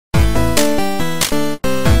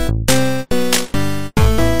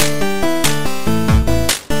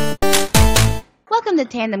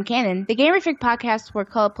Tandem Canon, the Gamer Freak podcast where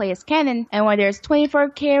cosplay is canon and where there's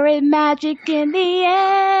 24-karat magic in the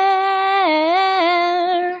air.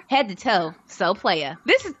 Head to toe, so playa.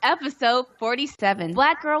 This is episode 47,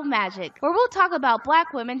 Black Girl Magic, where we'll talk about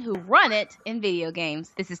black women who run it in video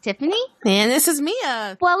games. This is Tiffany. And this is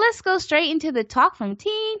Mia. Well, let's go straight into the talk from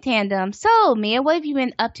Team Tandem. So, Mia, what have you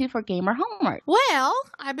been up to for gamer homework? Well,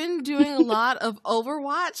 I've been doing a lot of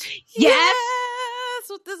Overwatch. Yes!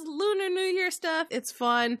 With this Lunar New Year stuff. It's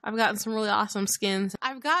fun. I've gotten some really awesome skins.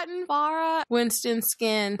 I've gotten Farah Winston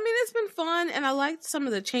skin. I mean, it's been fun, and I liked some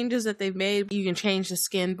of the changes that they've made. You can change the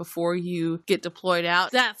skin before you get deployed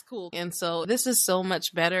out. That's cool. And so this is so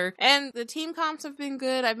much better. And the team comps have been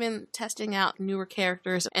good. I've been testing out newer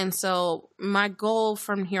characters. And so my goal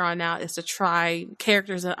from here on out is to try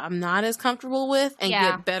characters that I'm not as comfortable with and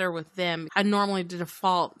get better with them. I normally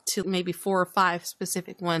default to maybe 4 or 5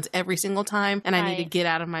 specific ones every single time, and I need to get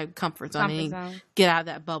out of my comfort zone and get out of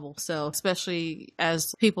that bubble. So especially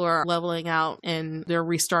as people are leveling out and they're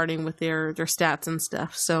restarting with their stats and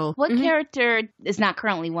stuff. So what character is not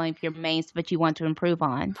currently one of your mains but you want to improve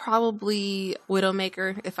on? Probably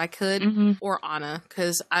Widowmaker if I could, or Ana,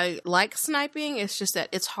 because I like sniping. It's just that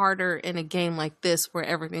it's harder in a game like this where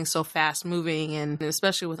everything's so fast moving, and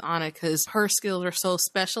especially with Ana because her skills are so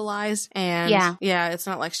specialized, and it's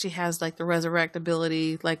not like she has like the resurrect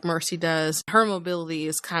ability like Mercy does. Her mobility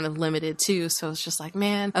is kind of limited too, so it's just like,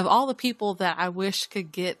 man, of all the people that I wish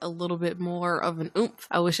could get a little bit more of an oomph,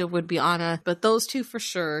 I wish it would be Ana, but those two for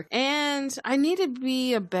sure. And I need to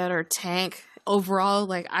be a better tank. Overall,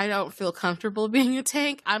 like, I don't feel comfortable being a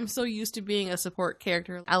tank. I'm so used to being a support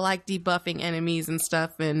character. I like debuffing enemies and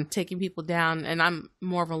stuff and taking people down, and I'm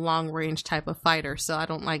more of a long-range type of fighter, so I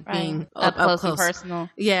don't like being up close and personal.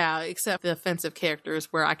 Yeah, except the offensive characters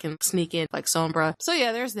where I can sneak in, like Sombra. So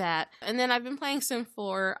yeah, there's that. And then I've been playing Sim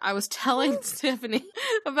 4. I was telling Tiffany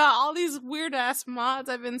about all these weird-ass mods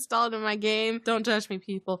I've installed in my game. Don't judge me,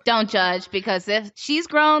 people. Don't judge, because if she's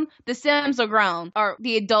grown, the Sims are grown, or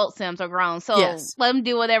the adult Sims are grown, so let them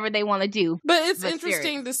do whatever they want to do. But it's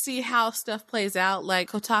interesting to see how stuff plays out.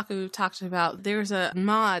 Like Kotaku talked about, there's a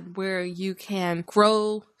mod where you can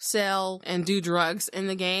grow, sell, and do drugs in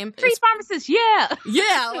the game. Street pharmacist,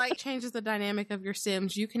 like changes the dynamic of your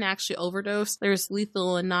Sims. You can actually overdose. There's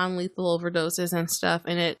lethal and non-lethal overdoses and stuff,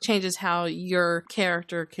 and it changes how your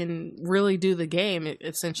character can really do the game.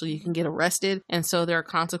 Essentially, you can get arrested, and so there are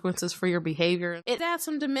consequences for your behavior. It adds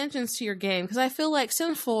some dimensions to your game, because I feel like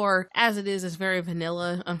Sims 4, as it is very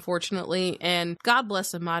vanilla, unfortunately, and God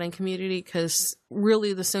bless the modding community, because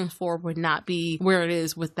really the Sims 4 would not be where it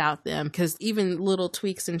is without them, because even little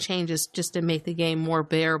tweaks and changes just to make the game more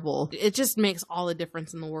bearable, it just makes all the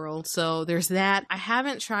difference in the world. So there's that. I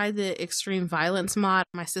haven't tried the extreme violence mod.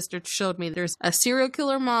 My sister showed me there's a serial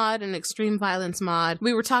killer mod and extreme violence mod.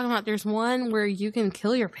 We were talking about there's one where you can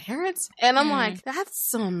kill your parents, and I'm like, that's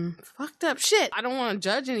some fucked up shit. I don't want to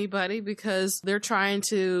judge anybody because they're trying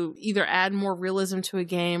to either add more realism to a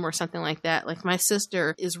game or something like that. Like my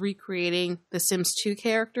sister is recreating the Sims 2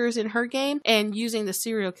 characters in her game and using the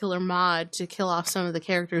serial killer mod to kill off some of the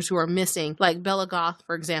characters who are missing. Like Bella Goth,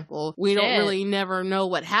 for example. We don't really never know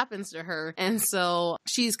what happens to her. And so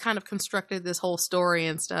she's kind of constructed this whole story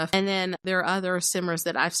and stuff. And then there are other Simmers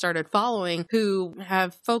that I've started following who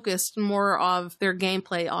have focused more of their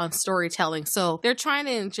gameplay on storytelling. So they're trying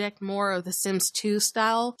to inject more of the Sims 2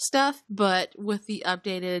 style stuff, but with the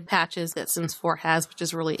updated patches that Sims 4 has, which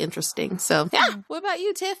is really interesting. So yeah, what about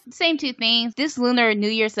you, Tiff? Same two things. This Lunar New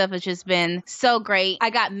Year stuff has just been so great.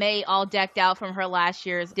 I got May all decked out from her last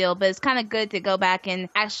year's deal, but it's kind of good to go back and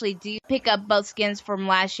actually pick up both skins from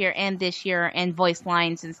last year and this year and voice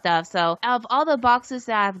lines and stuff. So out of all the boxes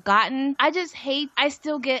that I've gotten, I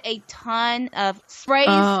still get a ton of sprays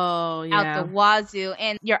out the wazoo,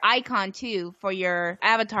 and your icon too, for your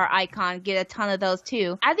avatar icon, get a ton of those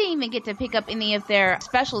too. I didn't even get to pick up any of their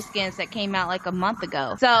special skins that came out like a month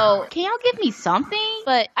ago. So can y'all give me something?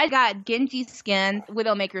 But I got Genji's skin,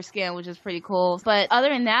 Widowmaker skin, which is pretty cool. But other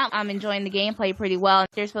than that, I'm enjoying the gameplay pretty well.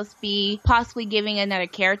 They're supposed to be possibly giving another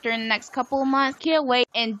character in the next couple of months. Can't wait.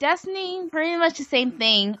 And Destiny, pretty much the same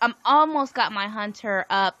thing. I'm almost got my hunter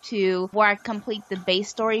up to where I complete the base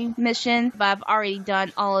story mission, but I've already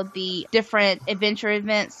done all of the different adventure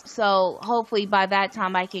events. So hopefully by that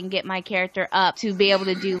time I can get my character up to be able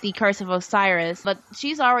to do the Curse of Osiris. But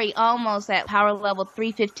she's already almost at power level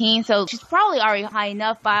 315, so she's probably already high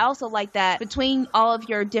enough. But I also like that between all of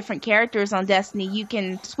your different characters on Destiny, you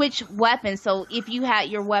can switch weapons. So if you you had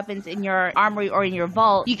your weapons in your armory or in your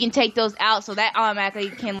vault, you can take those out, so that automatically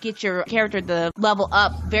can get your character to level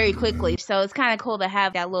up very quickly. So it's kind of cool to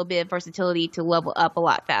have that little bit of versatility to level up a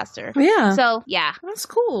lot faster. Yeah. So yeah, that's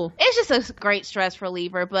cool. It's just a great stress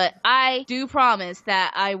reliever, but I do promise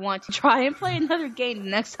that I want to try and play another game the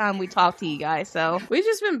next time we talk to you guys. So we've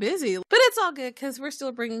just been busy, but it's all good because we're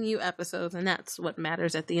still bringing you episodes, and that's what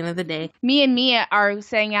matters at the end of the day. Me and Mia are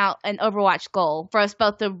setting out an Overwatch goal for us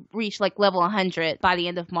both to reach like level 100 by the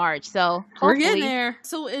end of March. So we're getting there.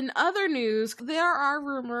 So in other news, there are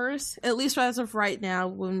rumors, at least as of right now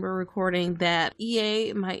when we're recording, that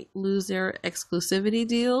EA might lose their exclusivity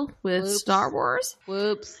deal with Star Wars.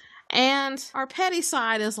 Whoops. And our petty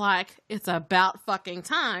side is like, it's about fucking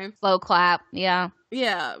time. Slow clap. Yeah.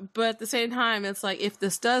 Yeah, but at the same time, it's like, if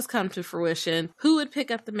this does come to fruition, who would pick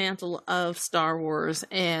up the mantle of Star Wars,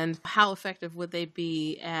 and how effective would they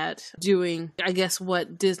be at doing, I guess,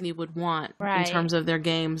 what Disney would want in terms of their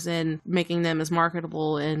games and making them as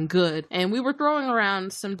marketable and good. And we were throwing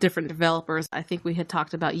around some different developers. I think we had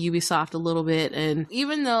talked about Ubisoft a little bit, and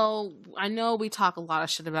even though I know we talk a lot of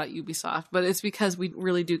shit about Ubisoft, but it's because we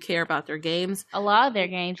really do care about their games. A lot of their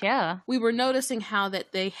games, yeah. We were noticing how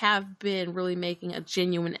that they have been really making a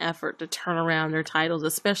genuine effort to turn around their titles,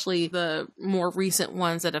 especially the more recent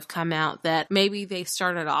ones that have come out, that maybe they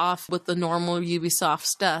started off with the normal Ubisoft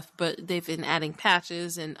stuff, but they've been adding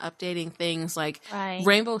patches and updating things. Like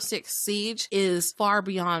Rainbow Six Siege is far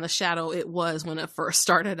beyond the shadow it was when it first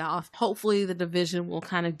started off. Hopefully the Division will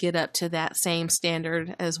kind of get up to that same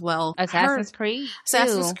standard as well. Assassin's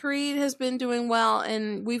Creed has been doing well,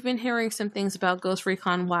 and we've been hearing some things about Ghost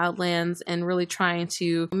Recon Wildlands and really trying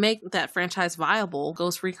to make that franchise viable.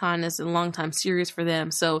 Ghost Recon is a long-time series for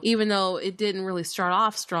them, so even though it didn't really start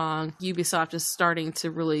off strong, Ubisoft is starting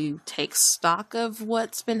to really take stock of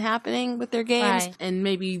what's been happening with their games and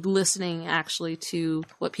maybe listening actually to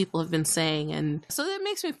what people have been saying, and so that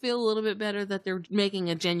makes me feel a little bit better that they're making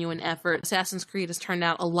a genuine effort. Assassin's Creed has turned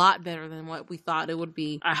out a lot better than what we thought it would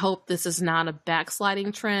be. I hope this is not a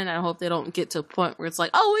backsliding trend. I hope they don't get to a point where it's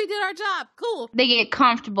like, oh, we did our job, cool. They get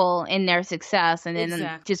comfortable in their success and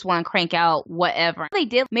then just want to crank out whatever. They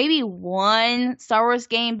did maybe one Star Wars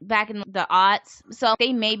game back in the aughts, so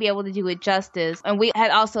they may be able to do it justice. And we had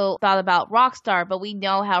also thought about Rockstar, but we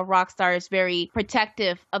know how Rockstar is very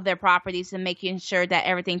protective of their properties and making sure that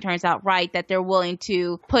everything turns out right, that they're willing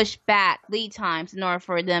to push back lead times in order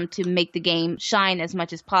for them to make the game shine as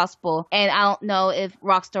much as possible. And I don't know if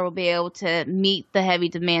Rockstar will be able to meet the heavy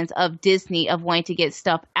demands of Disney of wanting to get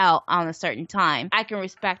stuff out on a certain time. I can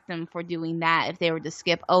respect them for doing that if they were to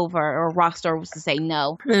skip over, or Rockstar was to say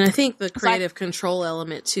no. And I think the creative control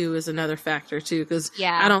element too is another factor too, because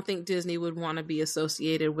I don't think Disney would want to be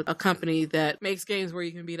associated with a company that makes games where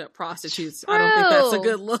you can beat up prostitutes. I don't think that's a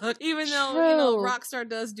good look. Even though Rockstar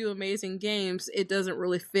does do amazing games, it doesn't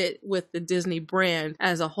really fit with the Disney brand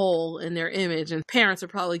as a whole and their image, and parents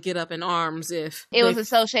would probably get up in arms if it was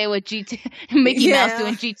associated with Mickey Mouse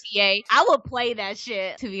doing GTA. I would play that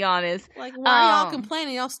shit, to be honest. Like, why are y'all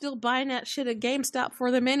complaining? Y'all still buying that shit at GameStop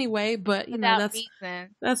for them anyway, but you know,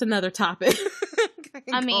 that's another topic.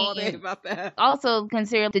 I mean, about that. Also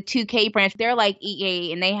consider the 2K branch. They're like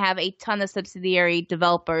EA, and they have a ton of subsidiary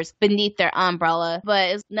developers beneath their umbrella. But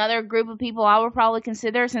it's another group of people I would probably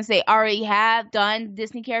consider, since they already have done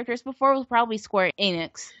Disney characters before, was probably Square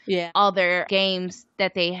Enix. Yeah. All their games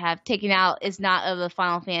that they have taken out is not of the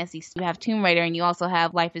Final Fantasy. You have Tomb Raider, and you also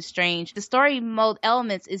have Life is Strange. The story mode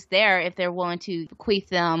elements is there if they're willing to bequeath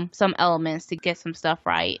them some elements to get some stuff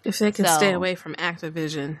right. If they can stay away from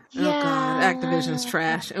Activision. Yeah. Oh God, Activision's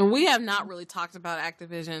trash. And we have not really talked about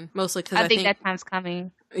Activision, mostly because I think that time's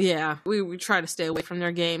coming. Yeah, we try to stay away from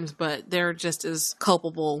their games, but they're just as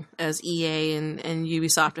culpable as EA and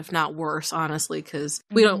Ubisoft, if not worse, honestly, because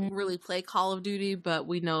we don't really play Call of Duty, but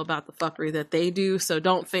we know about the fuckery that they do, so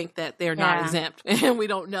don't think that they're not exempt. And we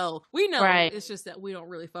don't know. We know, it's just that we don't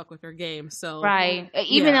really fuck with their games, so...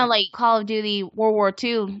 Even though, like, Call of Duty World War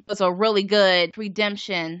II was a really good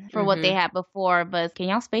redemption for what they had before, but can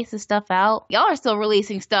y'all space this stuff out? Y'all are still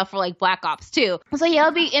releasing stuff for, like, Black Ops 2. So, yeah,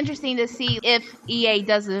 it'll be interesting to see if EA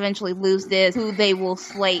does eventually lose this, who they will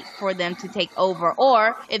slate for them to take over,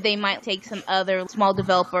 or if they might take some other small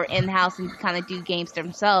developer in-house and kind of do games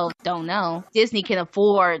themselves. Don't know. Disney can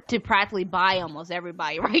afford to practically buy almost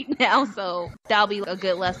everybody right now, so that'll be a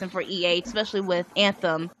good lesson for EA, especially with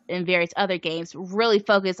Anthem. in various other games really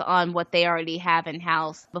focus on what they already have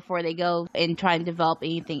in-house before they go and try and develop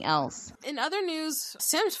anything else. In other news,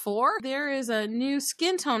 Sims 4, there is a new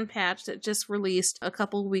skin tone patch that just released a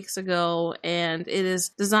couple weeks ago, and it is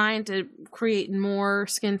designed to create more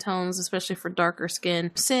skin tones, especially for darker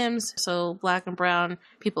skin Sims, so black and brown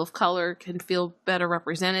people of color can feel better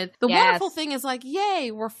represented. The wonderful thing is, like,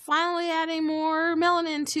 yay, we're finally adding more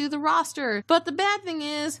melanin to the roster. But the bad thing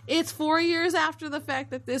is, it's 4 years after the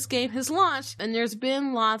fact that this game has launched, and there's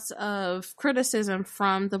been lots of criticism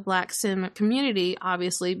from the Black Sim community,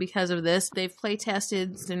 obviously, because of this. They've play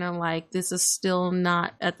tested and are like, this is still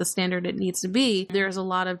not at the standard it needs to be. There's a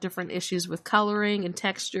lot of different issues with coloring and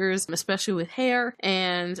textures, especially with hair,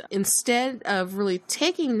 and instead of really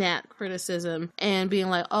taking that criticism and being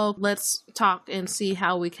like, oh, let's talk and see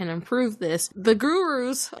how we can improve this, the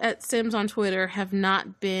gurus at Sims on Twitter have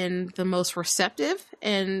not been the most receptive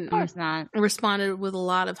and of course not. Responded with a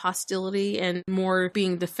lot of hostility and more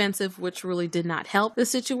being defensive, which really did not help the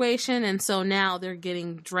situation. And so now they're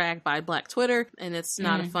getting dragged by Black Twitter, and it's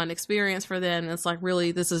not a fun experience for them. It's like,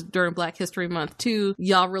 really, this is during Black History Month too.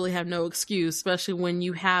 Y'all really have no excuse, especially when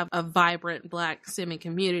you have a vibrant Black simming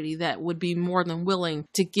community that would be more than willing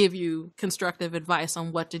to give you constructive advice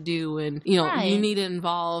on what to do. And, you know, you need to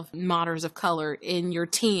involve modders of color in your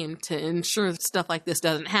team to ensure stuff like this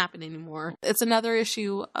doesn't happen anymore. It's another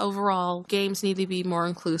issue overall. Games need to be more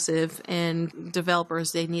inclusive, and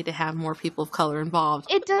developers, they need to have more people of color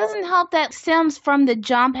involved. It doesn't help that Sims from the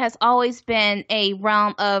jump has always been a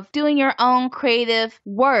realm of doing your own creative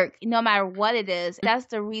work, no matter what it is. That's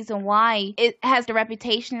the reason why it has the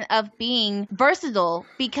reputation of being versatile,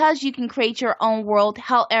 because you can create your own world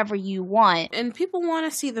however you want. And people want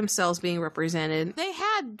to see themselves being represented. They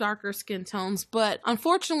had darker skin tones, but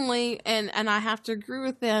unfortunately, and I have to agree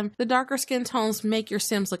with them, the darker skin tones make your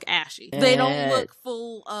Sims look ashy. They don't look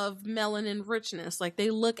full of melanin richness. Like, they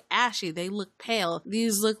look ashy. They look pale.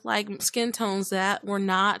 These look like skin tones that were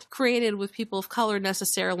not created with people of color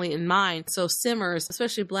necessarily in mind. So simmers,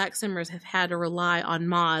 especially Black simmers, have had to rely on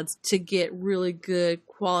mods to get really good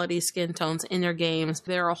quality skin tones in their games.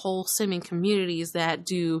 There are whole simming communities that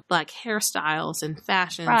do Black hairstyles and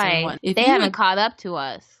fashions and what. They haven't caught up to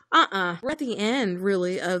us. We're at the end,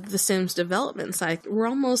 really, of the Sims development cycle. We're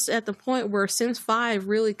almost at the point where Sims 5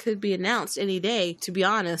 really could be announced any day, to be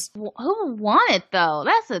honest. Who would want it, though?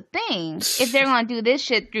 That's the thing. If they're going to do this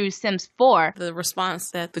shit through Sims 4. The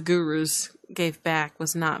response that the gurus gave back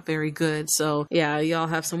was not very good, so yeah, y'all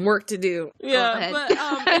have some work to do. Yeah, but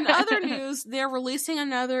in other news, they're releasing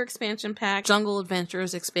another expansion pack, Jungle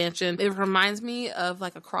Adventures expansion. It reminds me of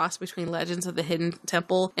like a cross between Legends of the Hidden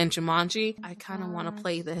Temple and Jumanji. I kind of want to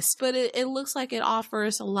play this, but it looks like it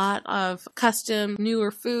offers a lot of custom,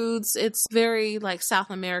 newer foods. It's very like South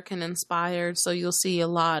American inspired, so you'll see a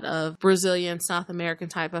lot of Brazilian, South American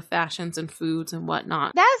type of fashions and foods and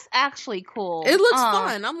whatnot. That's actually cool. It looks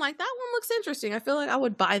fun. I'm like, that one looks interesting. I feel like I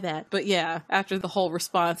would buy that. But yeah, after the whole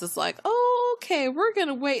response, it's like, oh, okay, we're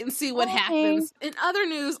gonna wait and see what happens. In other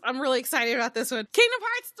news, I'm really excited about this one. Kingdom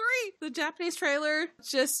Hearts 3! The Japanese trailer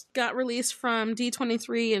just got released from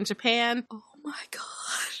D23 in Japan. Oh my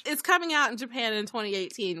gosh. It's coming out in Japan in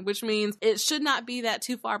 2018, which means it should not be that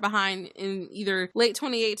too far behind in either late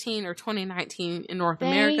 2018 or 2019 in North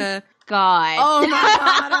America. God. Oh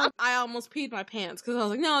my God. I almost peed my pants because I was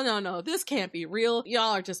like, no, this can't be real.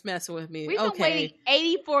 Y'all are just messing with me. We've been waiting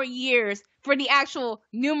 84 years for the actual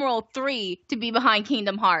numeral 3 to be behind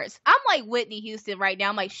Kingdom Hearts. I'm like Whitney Houston right now.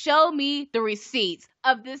 I'm like, show me the receipts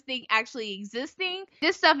of this thing actually existing.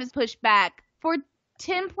 This stuff is pushed back for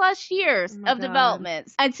 10 plus years of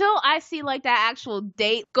developments until I see like that actual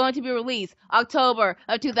date going to be released, October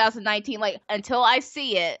of 2019. Like, until I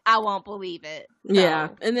see it, I won't believe it. So. Yeah.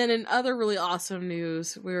 And then in other really awesome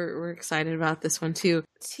news, we're excited about this one too.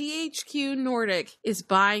 THQ Nordic is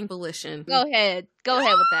buying Volition. Go ahead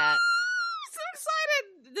with that. So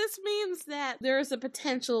excited. This means that there is a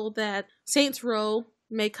potential that Saints Row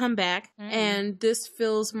may come back, and this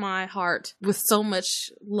fills my heart with so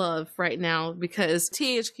much love right now because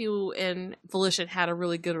THQ and Volition had a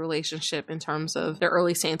really good relationship in terms of their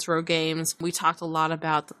early Saints Row games. We talked a lot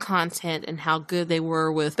about the content and how good they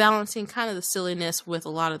were with balancing kind of the silliness with a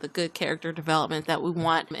lot of the good character development that we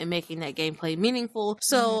want and making that gameplay meaningful.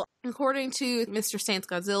 So according to Mr. Saints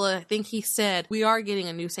Godzilla, I think he said, we are getting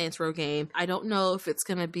a new Saints Row game. I don't know if it's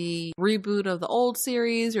going to be a reboot of the old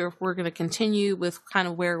series or if we're going to continue with kind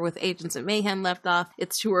of where with Agents of Mayhem left off.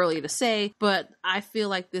 It's too early to say, but I feel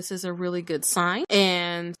like this is a really good sign.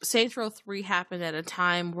 And Saints Row 3 happened at a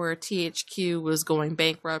time where THQ was going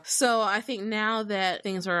bankrupt. So I think now that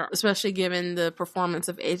things are, especially given the performance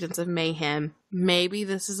of Agents of Mayhem, maybe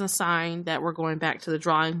this is a sign that we're going back to the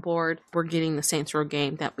drawing board. We're getting the Saints Row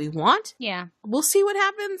game that we want. Yeah. We'll see what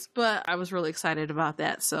happens, but I was really excited about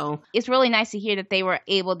that. So it's really nice to hear that they were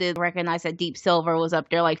able to recognize that Deep Silver was up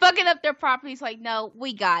there, like, fucking up their properties. Like, no,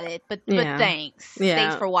 we got it. But thanks. Yeah.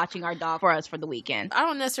 Thanks for watching our dog for us for the weekend. I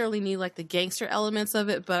don't necessarily need like the gangster elements of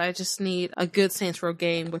it, but I just need a good Saints Row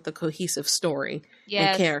game with a cohesive story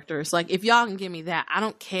and characters. Like, if y'all can give me that, I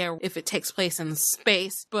don't care if it takes place in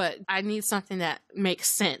space, but I need something that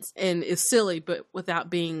makes sense and is silly, but without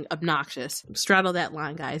being obnoxious. Straddle that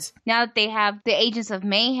line, guys. Now that they have the Agents of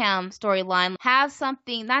Mayhem storyline, have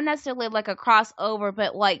something, not necessarily like a crossover,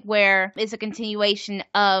 but like where it's a continuation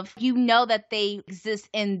of, you know, that they exist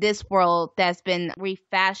in this world that's been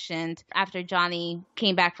refashioned after Johnny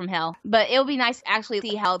came back from hell. But it would be nice to actually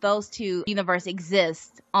see how those two universes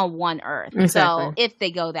exist on one Earth. Exactly. So if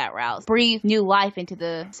they go that route, breathe new life into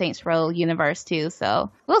the Saints Row universe too.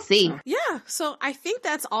 So we'll see. So I think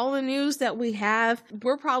that's all the news that we have.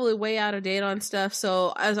 We're probably way out of date on stuff.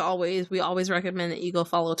 So as always, we always recommend that you go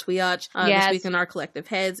follow Tweetch this week in our collective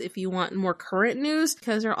heads if you want more current news,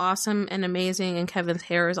 because they're awesome and amazing, and Kevin's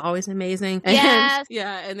hair is always amazing. Yes. And,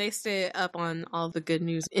 and they stay up on all the good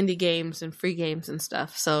news, indie games and free games and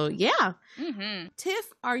stuff. So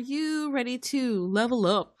Tiff, are you ready to level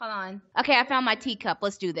up? Hold on. Okay, I found my teacup.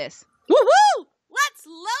 Let's do this. Woo-hoo! Let's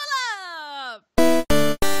level up!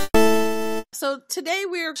 So today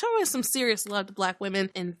we're showing some serious love to Black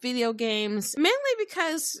women in video games, mainly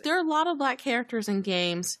because there are a lot of Black characters in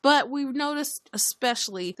games, but we've noticed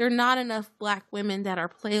especially there are not enough Black women that are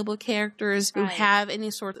playable characters who have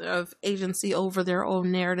any sort of agency over their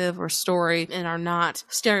own narrative or story and are not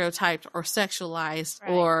stereotyped or sexualized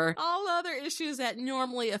or all other issues that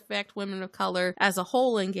normally affect women of color as a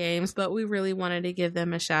whole in games, but we really wanted to give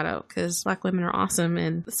them a shout out because Black women are awesome.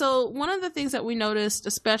 And so one of the things that we noticed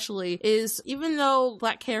especially is, even though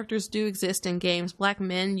Black characters do exist in games, Black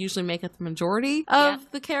men usually make up the majority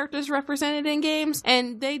of the characters represented in games,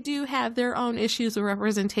 and they do have their own issues of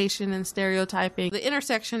representation and stereotyping. The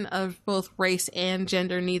intersection of both race and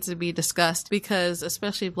gender needs to be discussed because,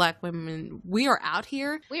 especially Black women, we are out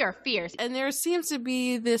here. We are fierce. And there seems to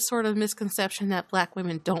be this sort of misconception that Black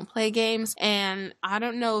women don't play games, and I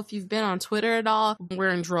don't know if you've been on Twitter at all. We're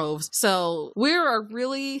in droves. So we are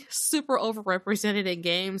really super overrepresented in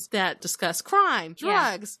games that discuss crime,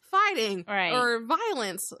 drugs, fighting, or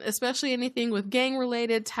violence, especially anything with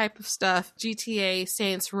gang-related type of stuff. GTA,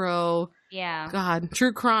 Saints Row,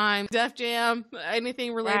 true crime, Def Jam,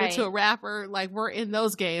 anything related to a rapper, like we're in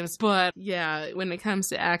those games. But when it comes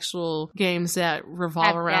to actual games that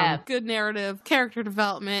revolve around good narrative, character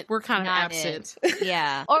development, we're kind of absent.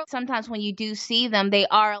 Or sometimes when you do see them, they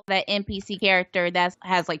are that NPC character that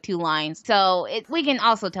has like 2 lines. So we can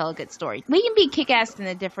also tell a good story. We can be kick-ass in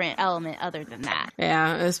a different element other than that.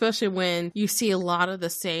 Yeah, especially when you see a lot of the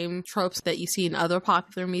same tropes that you see in other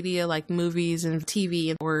popular media like movies and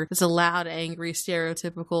TV, where it's a loud, angry,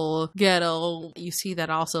 stereotypical ghetto. You see that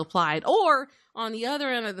also applied. Or on the other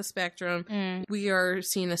end of the spectrum, we are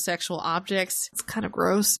seen as sexual objects. It's kind of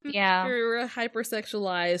gross. You're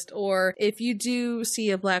hypersexualized. Or if you do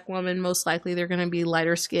see a Black woman, most likely they're going to be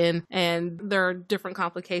lighter skinned, and there are different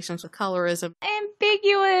complications with colorism.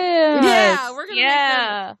 Ambiguous. We're going to make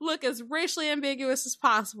them look as racially ambiguous as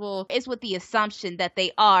possible. It's with the assumption that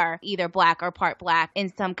they are either Black or part Black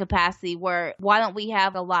in some capacity, where why don't we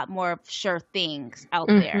have a lot more sure things out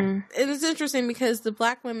there? It is interesting because the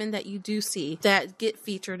Black women that you do see that get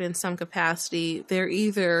featured in some capacity, they're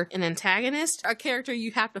either an antagonist, a character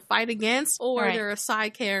you have to fight against, or they're a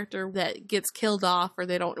side character that gets killed off, or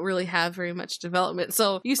they don't really have very much development.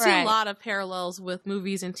 So you see a lot of parallels with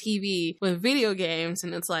movies and TV, with video games,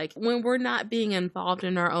 and it's like, when we're not being involved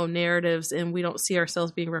in our own narratives and we don't see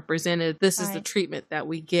ourselves being represented, this is the treatment that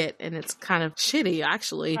we get, and it's kind of shitty,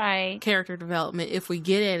 actually. Character development, if we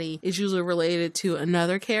get any, is usually related to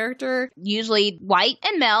another character. Usually white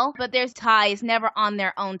and male, but there's ties never on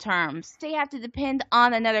their own terms. They have to depend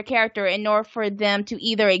on another character in order for them to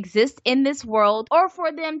either exist in this world or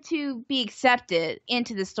for them to be accepted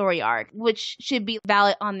into the story arc, which should be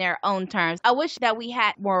valid on their own terms. I wish that we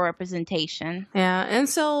had more representation. And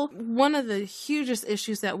so one of the hugest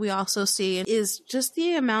issues that we also see is just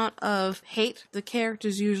the amount of hate the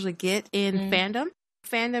characters usually get in fandom.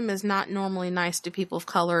 Fandom is not normally nice to people of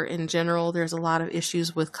color in general. There's a lot of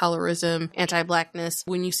issues with colorism, anti-blackness.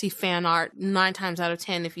 When you see fan art, 9 times out of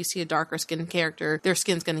 10, if you see a darker skinned character, their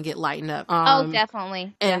skin's going to get lightened up.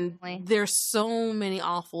 Definitely. And definitely. there's so many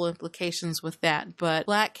awful implications with that, but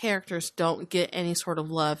black characters don't get any sort of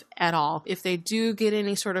love at all. If they do get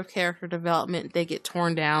any sort of character development, they get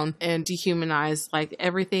torn down and dehumanized. Like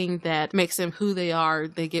everything that makes them who they are,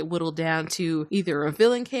 they get whittled down to either a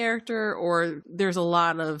villain character, or there's a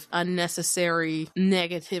lot of unnecessary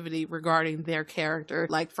negativity regarding their character.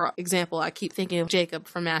 Like, for example, I keep thinking of Jacob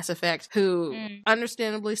from Mass Effect, who,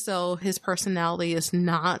 understandably so, his personality is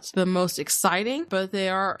not the most exciting, but they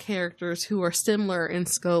are characters who are similar in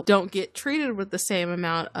scope, don't get treated with the same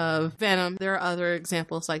amount of venom. There are other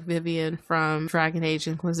examples like Vivian from Dragon Age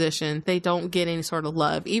Inquisition. They don't get any sort of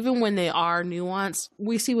love. Even when they are nuanced,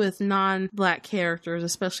 we see with non-black characters,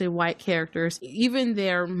 especially white characters, even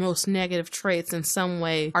their most negative traits in some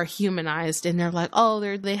way are humanized, and they're like, oh,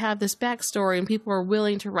 they have this backstory, and people are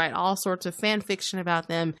willing to write all sorts of fan fiction about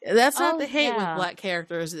them. That's not the hate with black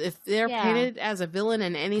characters. If they're painted as a villain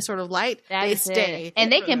in any sort of light, they stay.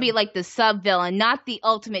 And they can be like the sub-villain, not the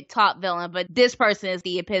ultimate top villain, but this person is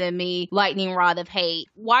the epitome lightning rod of hate.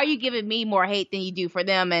 Why are you giving me more hate than you do for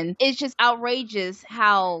them? And it's just outrageous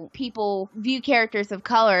how people view characters of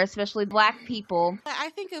color, especially black people. I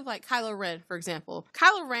think of like Kylo Ren, for example.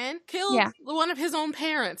 Kylo Ren killed one of his own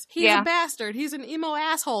parents. He's a bastard. He's an emo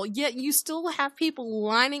asshole. Yet you still have people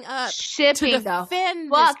lining up to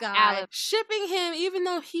defend this guy, shipping him, even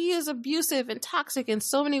though he is abusive and toxic in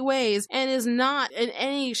so many ways and is not in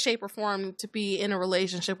any shape or form to be in a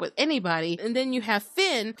relationship with anybody. And then you have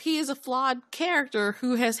Finn. He is a flawed character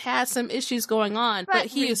who has had some issues going on, but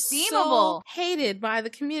he is so hated by the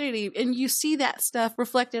community. And you see that stuff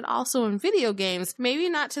reflected also in video games. Maybe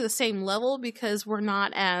not to the same level because we're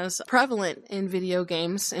not as prevalent in video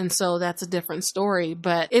games, and so that's a different story,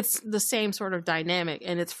 but it's the same sort of dynamic.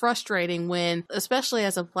 And it's frustrating when, especially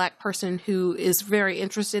as a black person who is very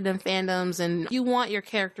interested in fandoms, and you want your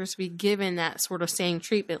characters to be given that sort of same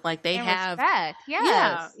treatment like they have. Respect.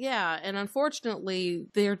 Yes. Yeah. And unfortunately,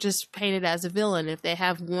 they're just painted as a villain. If they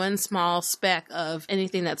have one small speck of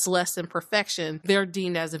anything that's less than perfection, they're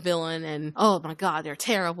deemed as a villain, and oh my god, they're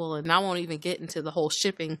terrible. And I won't even get into the whole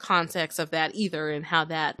shipping context of that either and how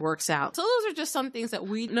that works out. So those are just some things that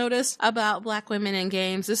we notice about black women in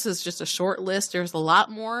games. This is just a short list. There's a lot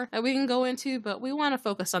more that we can go into, but we want to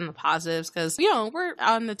focus on the positives because, we're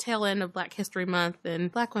on the tail end of Black History Month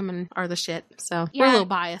and black women are the shit. So we're a little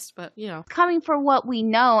biased, but Coming for what we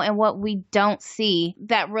know and what we don't see,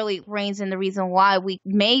 that really reigns in the reason why we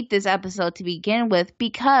made this episode to begin with,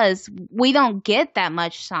 because we don't get that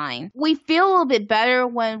much shine. We feel a little bit better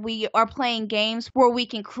when we are playing games where we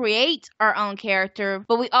can create our own character,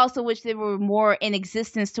 but we also wish they were more in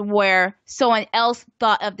existence to where someone else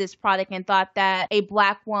thought of this product and thought that a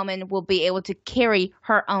black woman will be able to carry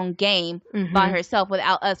her own game by herself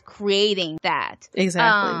without us creating that.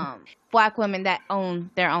 Exactly. Black women that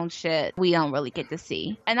own their own shit, we don't really get to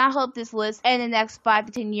see. And I hope this list in the next 5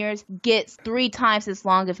 to 10 years gets 3 times as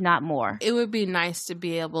long, if not more. It would be nice to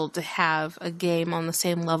be able to have a game on the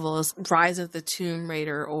same level as Rise of the Tomb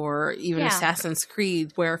Raider or even Assassin's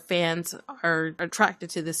Creed, where fans are attracted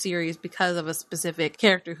to the series because of a specific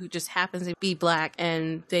character who just happens to be black,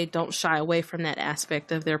 and they don't shy away from that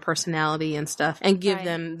aspect of their personality and stuff, and give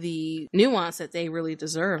them the nuance that they really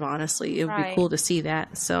deserve, honestly. It would be cool to see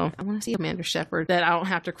that. So I want to see Commander Shepard that I don't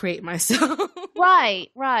have to create myself.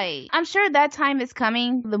 Right. I'm sure that time is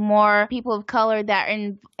coming. The more people of color that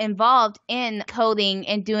are involved in coding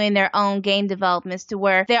and doing their own game developments, to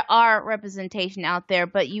where there are representation out there,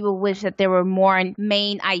 but you will wish that there were more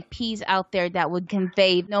main IPs out there that would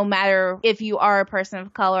convey, no matter if you are a person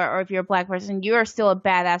of color or if you're a black person, you are still a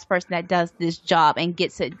badass person that does this job and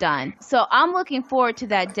gets it done. So I'm looking forward to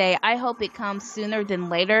that day. I hope it comes sooner than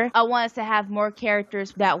later. I want us to have more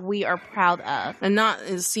characters that we are proud of. And not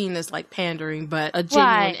as seen as like pandering, but a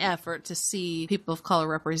genuine effort to see people of color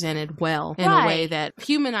represented well in a way that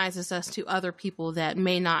humanizes us to other people that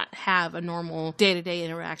may not have a normal day-to-day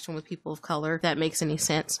interaction with people of color that makes any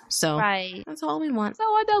sense. So that's all we want. So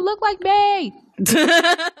I don't look like me.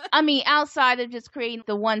 I mean, outside of just creating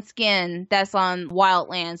the one skin that's on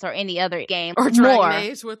Wildlands or any other game. Or Dragon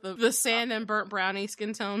Age with the sand and burnt brownie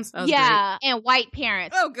skin tones. Great. And white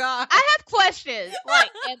parents. Oh, God. I have questions. Like,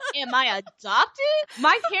 am I adopted?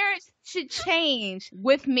 My parents should change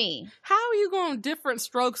with me. How are you going different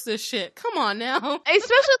strokes this shit? Come on now.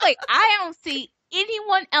 Especially, like, I don't see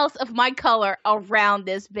anyone else of my color around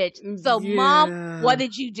this bitch. So, Mom, what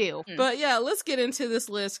did you do? But yeah, let's get into this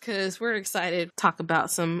list because we're excited to talk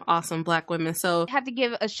about some awesome Black women. So I have to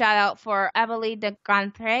give a shout out for Amélie de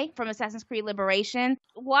Gantre from Assassin's Creed Liberation.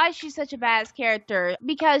 Why is she such a badass character?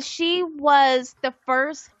 Because she was the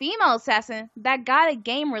first female assassin that got a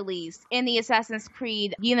game released in the Assassin's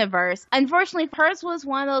Creed universe. Unfortunately, hers was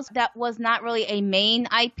one of those that was not really a main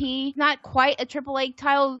IP, not quite a AAA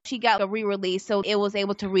title. She got a re-release, so it was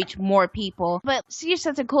able to reach more people. But she's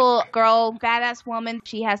such a cool girl, badass woman.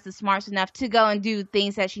 She has the smarts enough to go and do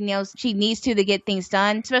things that she knows she needs to get things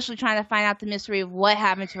done, especially trying to find out the mystery of what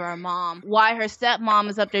happened to her mom, why her stepmom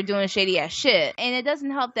is up there doing shady ass shit. And it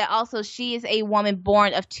doesn't help that also she is a woman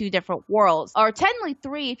born of two different worlds, or technically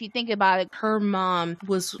three if you think about it. Her mom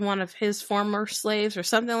was one of his former slaves or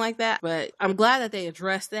something like that, but I'm glad that they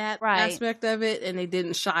addressed that aspect of it and they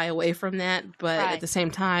didn't shy away from that. But at the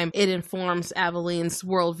same time, it informs Aveline's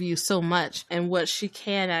worldview so much and what she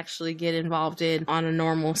can actually get involved in on a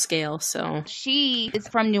normal scale. So she is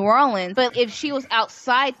from New Orleans, but if she was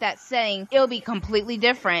outside that setting, it would be completely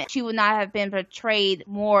different. She would not have been portrayed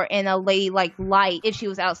more in a ladylike light if she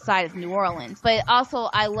was outside of New Orleans. But also,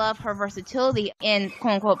 I love her versatility in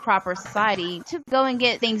quote-unquote proper society to go and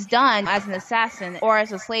get things done as an assassin or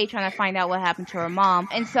as a slave trying to find out what happened to her mom.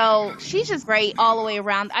 And so she's just great all the way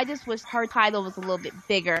around. I just wish her title was a little bit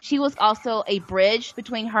bigger. She was also a bridge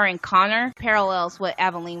between her and Connor, parallels what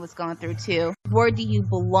Aveline was going through too. Where do you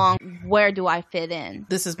belong? Where do I fit in?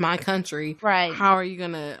 This is my country. Right. How are you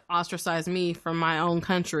going to ostracize me from my own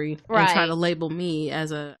country and try to label me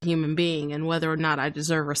as a human being and whether or not I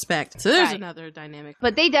deserve respect? So there's another dynamic.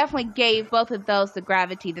 But they definitely gave both of those the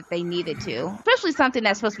gravity that they needed to, especially something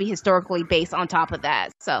that's supposed to be historically based on top of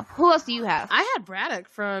that. So who else do you have? I had Braddock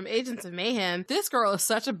from Agents of Mayhem. This girl is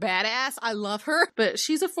such a badass. I love her, but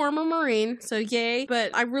she's a former Marine, so yay.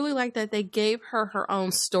 But I really like that they gave her her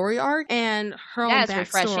own story arc and her own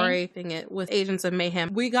backstory thing it with Agents of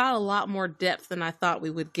Mayhem. We got a lot more depth than I thought we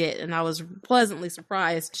would get, and I was pleasantly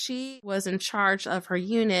surprised. She was in charge of her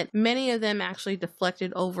unit. Many of them actually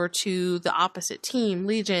deflected over to the opposite team,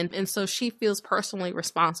 Legion, and so she feels personally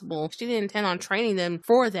responsible. She didn't intend on training them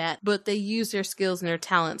for that, but they used their skills and their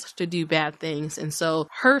talents to do bad things, and so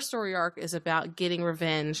her story arc is about getting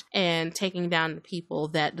revenge and taking down the people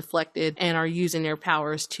that deflected and are using their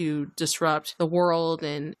powers to disrupt the world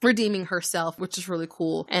and redeeming herself, which is really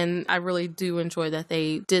cool. And I really do enjoy that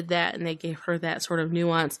they did that and they gave her that sort of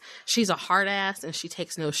nuance. She's a hard ass and she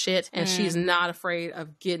takes no shit, and she's not afraid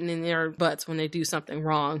of getting in their butts when they do something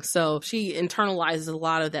wrong. So she internalizes a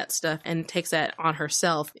lot of that stuff and takes that on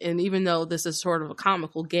herself. And even though this is sort of a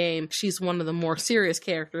comical game, she's one of the more serious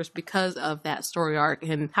characters because of that story arc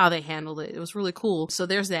and how they handled it. It was really cool. So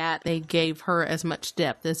there's that. They gave her as much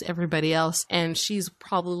depth as everybody else, and she's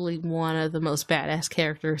probably one of the most badass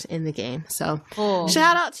characters in the game. So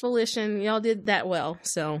shout out to Volition. Y'all did that well.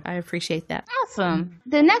 So I appreciate that. Awesome.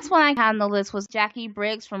 The next one I had on the list was Jackie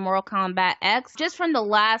Briggs from Mortal Kombat X. Just from the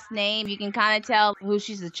last name, you can kind of tell who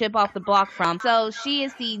she's a chip off the block from. So she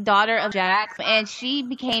is the daughter of Jax, and she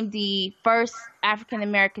became the first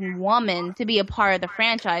African-American woman to be a part of the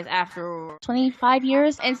franchise after 25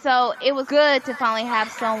 years. And so it was good to finally have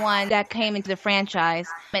someone that came into the franchise.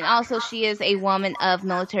 And also she is a woman of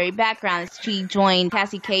military background. She joined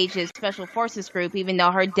Cassie Cage's Special Forces group, even though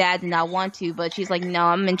her dad did not want to, but she's like, no,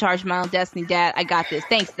 I'm in charge of my own destiny, Dad. I got this.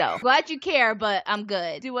 Thanks, though. Glad you care, but I'm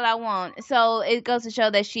good. Do what I want. So it goes to show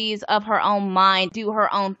that she's of her own mind, do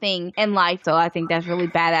her own thing in life. So I think that's really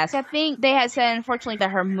badass. I think they had said, unfortunately, that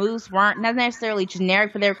her moves weren't not necessarily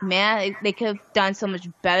generic for their command. They could have done so much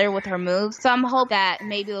better with her moves. So I'm hoping that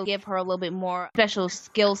maybe they'll give her a little bit more special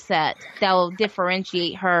skill set that will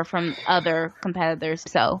differentiate her from other competitors.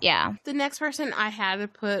 So yeah. The next person I had to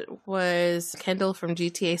put was Kendall from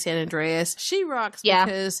GTA San Andreas. She rocks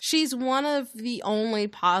because she's one of the only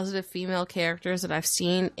positive female characters that I've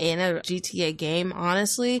seen in a GTA game,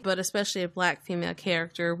 honestly, but especially a Black female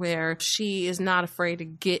character where she is not afraid to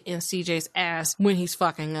get in CJ's ass when he's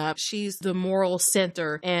fucking up. She's the moral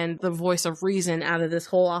center and the voice of reason out of this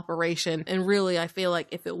whole operation. And really, I feel like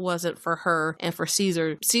if it wasn't for her and for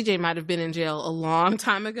Caesar, CJ might have been in jail a long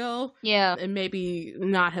time ago. Yeah. And maybe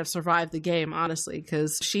not have survived the game, honestly,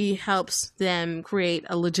 because she helps them create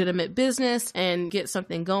a legitimate business and get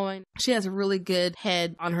something going. She has a really good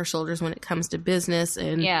head on her shoulders when it comes to business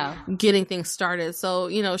and getting things started. So,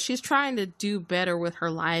 you know, she's trying to do better with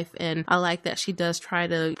her life. And I like that she does try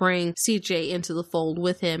to bring CJ into the fold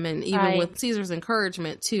with him. And even with Caesar Caesar's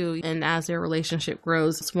encouragement too. And as their relationship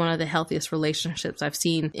grows, it's one of the healthiest relationships I've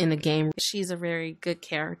seen in a game. She's a very good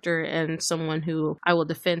character and someone who I will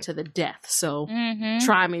defend to the death. So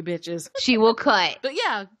try me, bitches. She will cut. But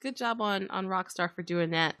yeah, good job on Rockstar for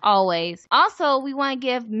doing that. Always. Also, we want to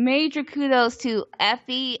give major kudos to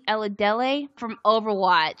Effie Eladele from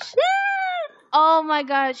Overwatch. Oh my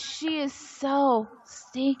god, she is so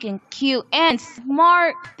stinking cute and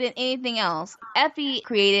smart than anything else. Effie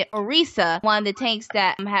created Orisa, one of the tanks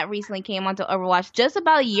that had recently came onto Overwatch just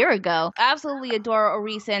about a year ago. Absolutely adore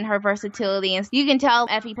Orisa and her versatility, and you can tell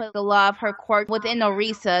Effie put a lot of her quirk within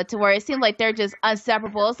Orisa to where it seems like they're just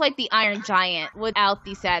inseparable. It's like the Iron Giant without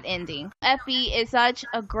the sad ending. Effie is such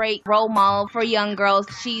a great role model for young girls.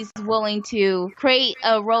 She's willing to create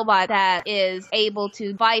a robot that is able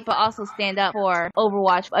to fight but also stand up for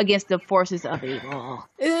Overwatch against the forces of evil.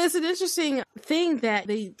 It's an interesting thing that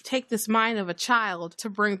they take this mind of a child to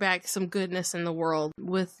bring back some goodness in the world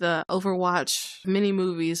with the Overwatch mini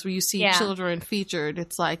movies where you see children featured.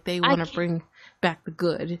 It's like they want to bring back the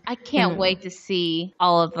good. I can't wait to see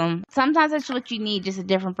all of them. Sometimes that's what you need, just a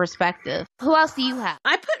different perspective. Who else do you have?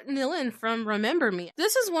 I put Nilin from Remember Me.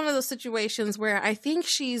 This is one of those situations where I think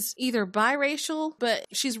she's either biracial, but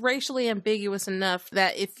she's racially ambiguous enough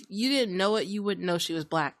that if you didn't know it, you wouldn't know she was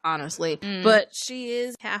black, honestly. But she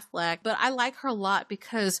is half black, but I like her a lot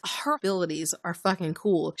because her abilities are fucking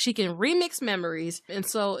cool. She can remix memories, and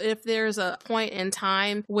so if there's a point in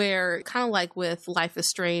time where, kind of like with Life is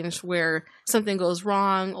Strange, where something goes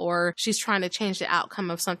wrong or she's trying to change the outcome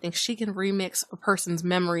of something, she can remix a person's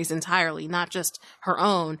memories entirely, not just her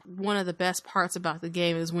own. One of the best parts about the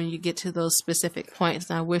game is when you get to those specific points,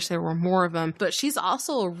 and I wish there were more of them. But she's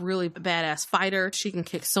also a really badass fighter. She can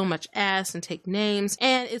kick so much ass and take names,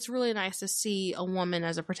 and it's really nice to see a woman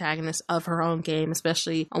as a protagonist of her own game,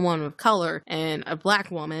 especially a woman of color and a black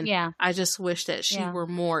woman. Yeah. I just wish that she were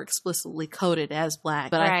more explicitly coded as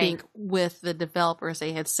black. But I think with the developers,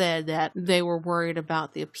 they had said that they were worried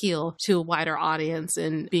about the appeal to a wider audience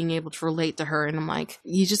and being able to relate to her. And I'm like,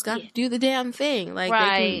 you just got to do the damn thing.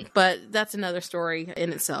 Like, but that's another story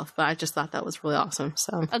in itself. But I just thought that was really awesome.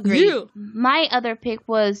 So, agreed. My other pick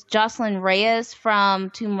was Jocelyn Reyes from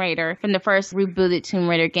Tomb Raider, from the first rebooted Tomb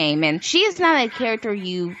Raider game. And she is not a character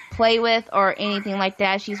you play with or anything like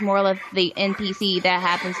that. She's more of the NPC that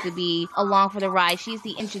happens to be along for the ride. She's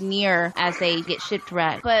the engineer as they get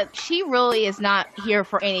shipwrecked. But she really is not here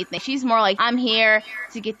for anything. She's more like, I'm here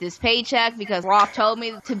to get this paycheck because Roth told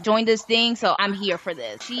me to join this thing, so I'm here for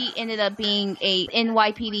this. She ended up being a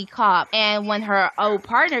NYPD cop, and when her old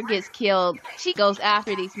partner gets killed, she goes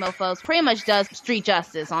after these mofos, pretty much does street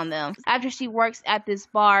justice on them. After she works at this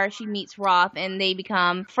bar, she meets Roth, and they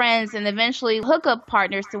become friends and eventually hookup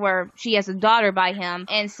partners to where she has a daughter by him.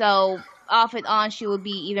 And so off and on, she would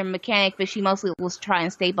be either mechanic, but she mostly will try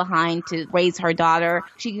and stay behind to raise her daughter.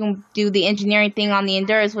 She can do the engineering thing on the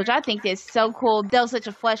Endurance, which I think is so cool. That was such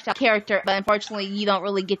a fleshed out character, but unfortunately, you don't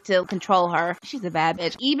really get to control her. She's a bad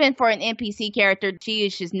bitch. Even for an NPC character, she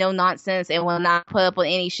is just no nonsense and will not put up with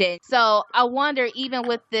any shit. So I wonder, even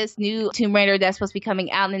with this new Tomb Raider that's supposed to be coming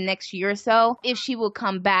out in the next year or so, if she will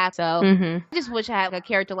come back. So I just wish I had a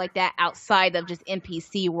character like that outside of just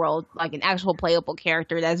NPC world, like an actual playable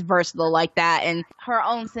character that's versatile like that and her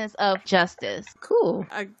own sense of justice. Cool.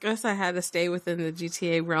 I guess I had to stay within the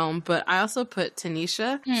GTA realm, but I also put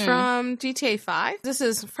Tanisha from GTA 5. This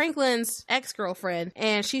is Franklin's ex-girlfriend,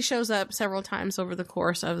 and she shows up several times over the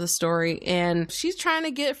course of the story, and she's trying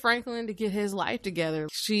to get Franklin to get his life together.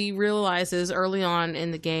 She realizes early on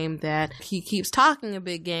in the game that he keeps talking a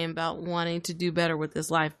big game about wanting to do better with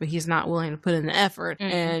his life, but he's not willing to put in the effort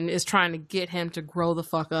and is trying to get him to grow the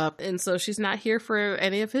fuck up. And so she's not here for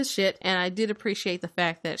any of his shit. And I did appreciate the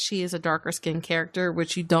fact that she is a darker skinned character,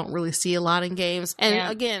 which you don't really see a lot in games.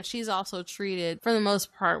 And again, she's also treated for the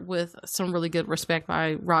most part with some really good respect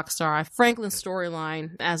by Rockstar. Franklin's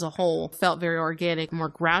storyline as a whole felt very organic, more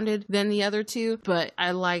grounded than the other two, but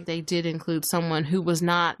I like they did include someone who was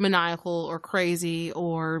not maniacal or crazy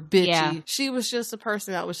or bitchy. Yeah. She was just a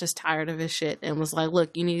person that was just tired of his shit and was like,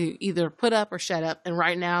 look, you need to either put up or shut up. And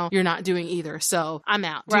right now you're not doing either. So I'm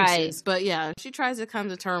out. Deuces. But yeah, she tries to come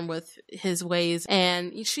to terms with his ways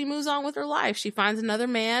and she moves on with her life. She finds another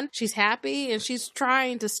man. She's happy and she's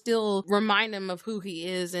trying to still remind him of who he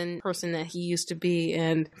is and the person that he used to be.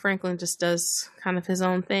 And Franklin just does kind of his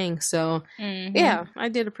own thing. So yeah, I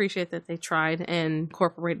did appreciate that they tried and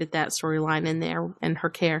incorporated that storyline in there and her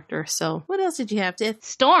character. So what else did you have, Tiff?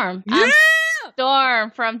 Storm. Yeah! Storm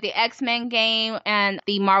from the X-Men game and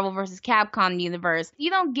the Marvel vs. Capcom universe. You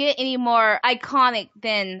don't get any more iconic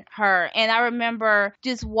than her. And I remember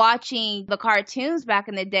just watching the cartoons back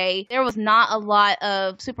in the day. There was not a lot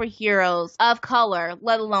of superheroes of color,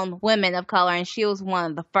 let alone women of color, and she was one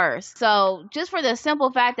of the first. So just for the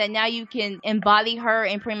simple fact that now you can embody her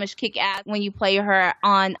and pretty much kick ass when you play her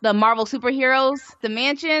on the Marvel superheroes, the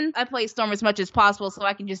mansion, I play Storm as much as possible so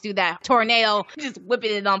I can just do that tornado, just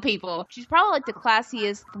whipping it on people. She's probably like the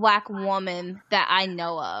classiest black woman that I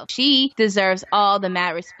know of. She deserves all the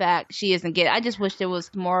mad respect she isn't getting. I just wish there was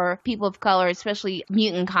more people of color, especially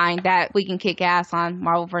mutant kind, that we can kick ass on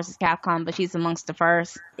Marvel vs. Capcom, but she's amongst the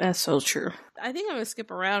first. That's so true. I think I'm going to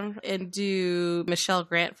skip around and do Michelle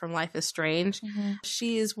Grant from Life is Strange. Mm-hmm.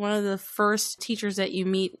 She is one of the first teachers that you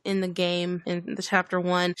meet in the game in the chapter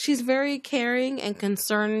 1. She's very caring and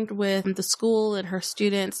concerned with the school and her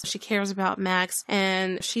students. She cares about Max,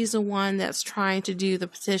 and she's the one that's trying to do the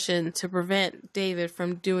petition to prevent David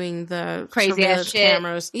from doing the crazy ass shit.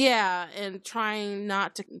 Cameras. Yeah, and trying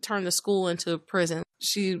not to turn the school into a prison.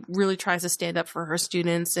 She really tries to stand up for her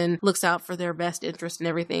students and looks out for their best interest and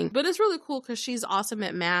everything. But it's really cool because she's awesome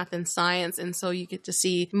at math and science, and so you get to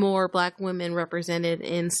see more black women represented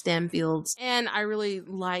in STEM fields. And I really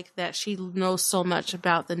like that she knows so much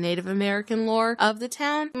about the Native American lore of the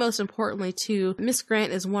town. Most importantly, too, Miss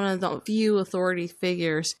Grant is one of the few authority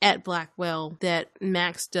figures at Blackwell that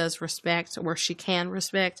Max does respect, or she can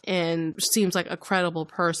respect, and seems like a credible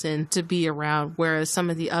person to be around, whereas some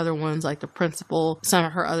of the other ones, like the principal, some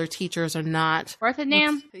of her other teachers are not. Worth a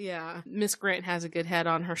damn? Yeah. Miss Grant has a good head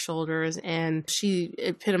on her shoulders, and she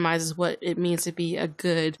epitomizes what it means to be a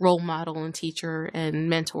good role model and teacher and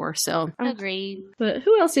mentor. So agreed. But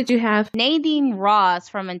who else did you have? Nadine Ross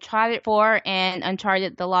from Uncharted 4 and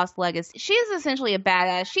Uncharted The Lost Legacy. She is essentially a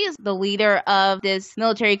badass. She is the leader of this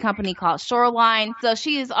military company called Shoreline. So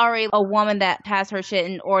she is already a woman that has her shit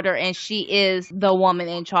in order, and she is the woman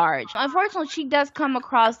in charge. Unfortunately, she does come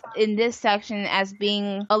across in this section as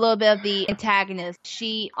being a little bit of the antagonist.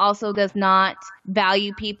 She also does not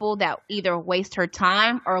value people that either waste her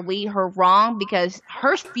time or lead her wrong, because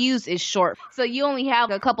her fuse is short. So you only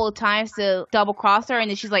have a couple of times to double cross her, and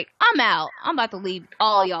then she's like, I'm out. I'm about to leave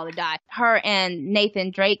all y'all to die. Her and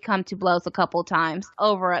Nathan Drake come to blows a couple of times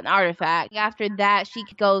over an artifact. After that, she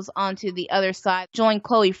goes on to the other side, join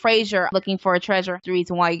Chloe Frazier looking for a treasure. The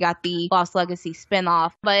reason why you got the Lost Legacy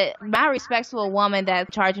spinoff. But my respects to a woman that's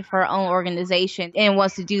in charge of her own organization and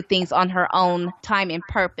wants to do things on her own time and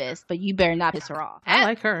purpose, but you better not piss her off. I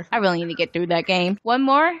like her. I really need to get through that game. One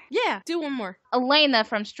more? Yeah, do one more. Elena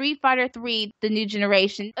from Street Fighter 3, The New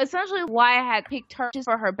Generation. Essentially why I had picked her just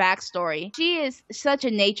for her backstory. She is such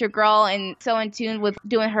a nature girl and so in tune with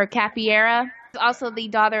doing her capoeira. Also the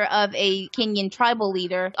daughter of a Kenyan tribal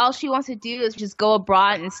leader. All she wants to do is just go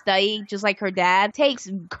abroad and study, just like her dad. It takes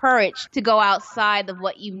courage to go outside of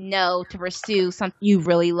what you know to pursue something you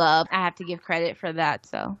really love. I have to give credit for that.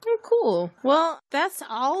 So cool. Well, that's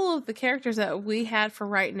all of the characters that we had for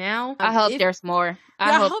right now. I hope there's more.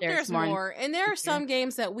 I hope there's more. And there are some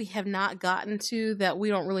games that we have not gotten to that we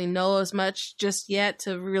don't really know as much just yet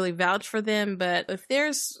to really vouch for them. But if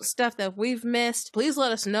there's stuff that we've missed, please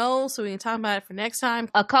let us know so we can talk about it for next time.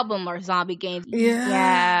 A couple more zombie games.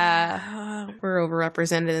 Yeah. We're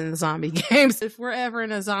overrepresented in the zombie games. If we're ever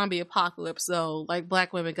in a zombie apocalypse, though, like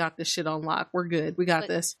black women got this shit on lock. We're good. We got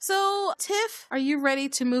this. So, Tiff, are you ready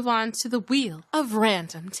to move on to the wheel of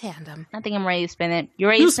random tandem? I think I'm ready to spin it. You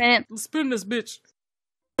ready to spin it? Spin this bitch.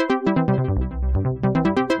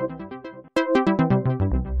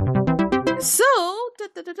 So,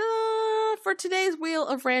 for today's Wheel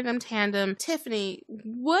of Random Tandem, Tiffany,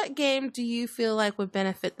 what game do you feel like would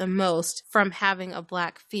benefit the most from having a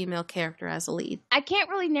black female character as a lead? I can't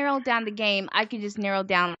really narrow down the game. I can just narrow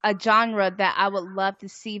down a genre that I would love to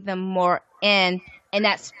see them more in, and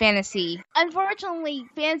that's fantasy. Unfortunately,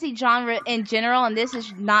 fantasy genre in general, and this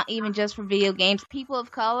is not even just for video games, people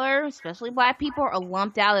of color, especially black people, are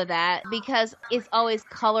lumped out of that because it's always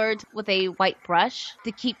colored with a white brush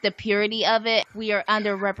to keep the purity of it. We are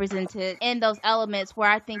underrepresented in those elements where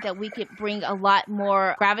I think that we could bring a lot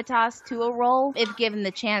more gravitas to a role if given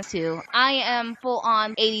the chance to. I am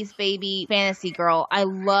full-on 80s baby fantasy girl. I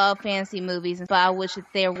love fantasy movies, but I wish that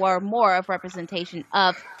there were more of representation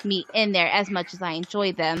of me in there as much as I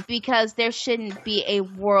enjoy them, because there shouldn't be a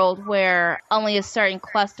world where only a certain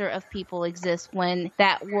cluster of people exist when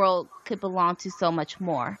that world could belong to so much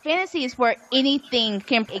more. Fantasy is where anything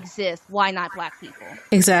can exist. Why not Black people?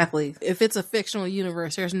 Exactly. If it's a fictional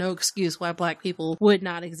universe, there's no excuse why Black people would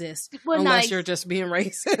not exist. Unless you're just being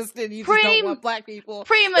racist and you just don't want Black people.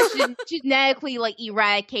 Pretty much genetically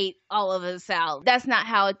eradicate all of us out. That's not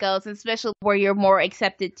how it goes, especially where you're more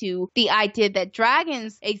accepted to the idea that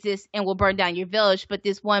dragons exist and will burn down your village, but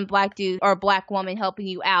this one Black dude or Black woman helping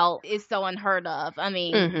you out is so unheard of. I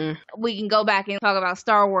mean, we can go back and talk about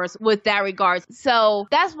Star Wars with that regards. So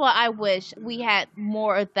that's what I wish we had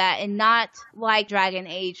more of that, and not like Dragon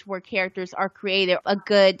Age where characters are created. A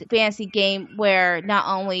good fantasy game where not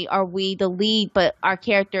only are we the lead, but our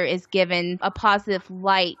character is given a positive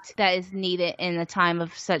light that is needed in a time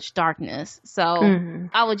of such darkness. So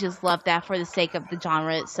I would just love that for the sake of the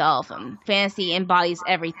genre itself. Fantasy embodies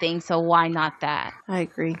everything, so why not that? I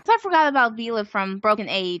agree. So I forgot about Vila from Broken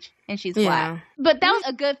Age, and she's Black. But that was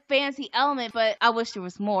a good fantasy element, but I wish there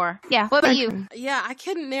was more. Yeah, what about you? Yeah, I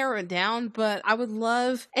couldn't narrow it down, but I would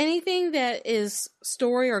love anything that is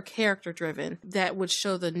story or character driven that would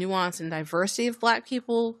show the nuance and diversity of Black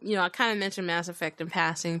people. You know, I kind of mentioned Mass Effect in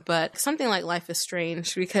passing, but something like Life is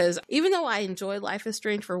Strange, because even though I enjoyed Life is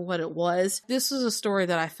Strange for what it was, this was a story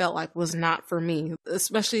that I felt like was not for me,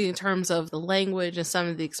 especially in terms of the language and some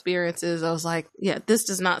of the experiences. I was like, yeah, this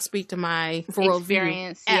does not speak to my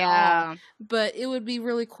worldview at all. But it would be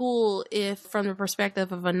really cool if, from the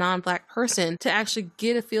perspective of a non-Black person, to actually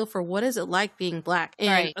get a feel for what is it like being Black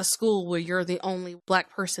in a school where you're the only Black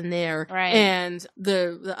person there, and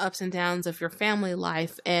the ups and downs of your family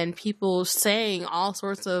life, and people saying all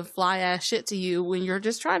sorts of fly ass shit to you when you're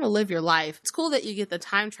just trying to live your life. It's cool that you get the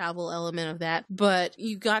time travel element of that, but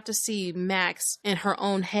you got to see Max in her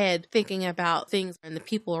own head thinking about things and the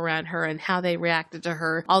people around her and how they reacted to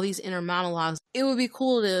her, all these inner monologues. It would be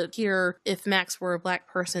cool to hear, if Max were a Black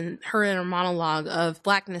person, her inner monologue of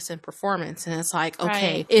Blackness and performance. And it's like,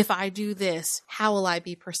 okay, if I do this, how will I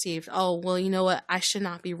be perceived? Oh, well, you know what? I should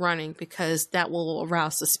not be running because that will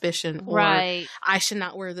arouse suspicion. Or I should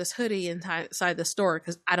not wear this hoodie inside the store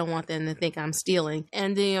because I don't want them to think I'm stealing.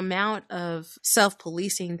 And the amount of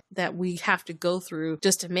self-policing that we have to go through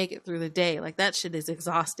just to make it through the day, like that shit is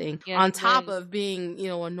exhausting. On top of being, you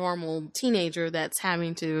know, a normal teenager that's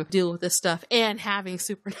having to deal with this stuff and having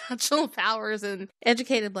supernatural powers and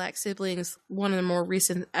educated Black siblings. One of the more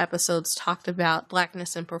recent episodes talked about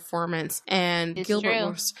Blackness and performance, and Gilbert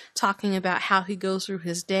was talking about how he goes through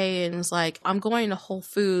his day and was like, I'm going to Whole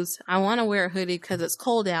Foods. I want to wear a hoodie because it's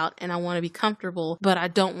cold out and I want to be comfortable, but I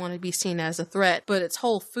don't want to be seen as a threat. But it's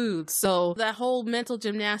Whole Foods. So that whole mental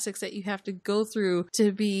gymnastics that you have to go through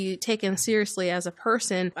to be taken seriously as a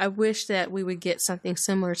person, I wish that we would get something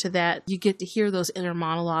similar to that. You get to hear those inner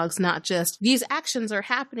monologues, not just these actions are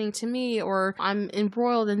happening to me or I'm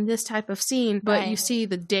embroiled in this type of scene, but you see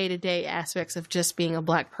the day-to-day aspects of just being a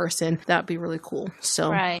Black person. That'd be really cool.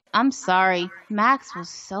 So I'm sorry. Max was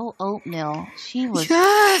so oatmeal. She was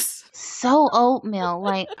so oatmeal.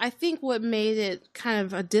 Like, I think what made it kind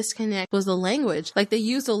of a disconnect was the language. Like, they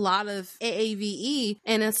used a lot of AAVE,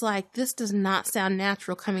 and it's like, this does not sound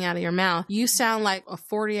natural coming out of your mouth. You sound like a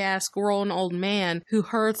 40-ass grown old man who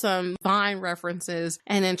heard some Vine references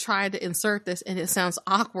and then tried to insert this, and it sounds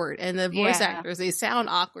awkward. And the voice actors, they sound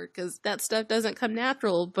awkward because that stuff doesn't come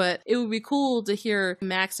natural. But it would be cool to hear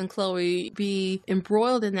Max and Chloe be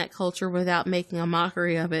embroiled in that culture without making a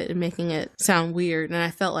mockery of it and making it sound weird. And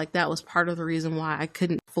I felt like that was part of the reason why I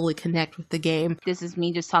couldn't fully connect with the game. This is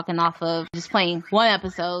me just talking off of just playing one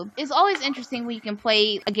episode. It's always interesting when you can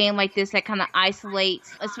play a game like this that kind of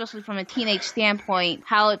isolates, especially from a teenage standpoint,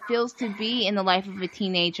 how it feels to be in the life of a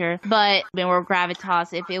teenager. But more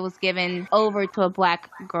gravitas if it was given over to a Black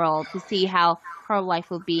girl to see how her life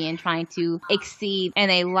would be in trying to exceed in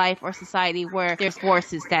a life or society where there's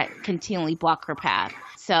forces that continually block her path.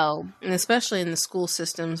 So, and especially in the school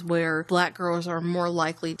systems where Black girls are more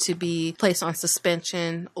likely to be placed on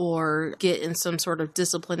suspension or get in some sort of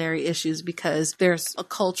disciplinary issues because there's a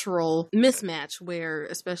cultural mismatch where,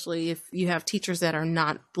 especially if you have teachers that are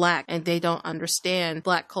not Black and they don't understand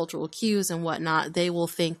Black cultural cues and whatnot, they will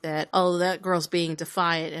think that, oh, that girl's being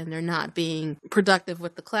defiant and they're not being productive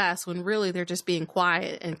with the class, when really they're just being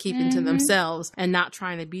quiet and keeping to themselves and not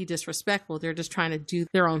trying to be disrespectful. They're just trying to do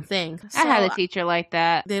their own thing. I had a teacher like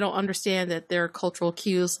that. They don't understand that there are cultural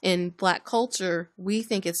cues. In Black culture, we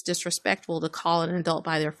think it's disrespectful to call an adult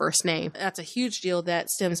by their first name. That's a huge deal that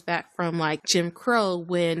stems back from like Jim Crow,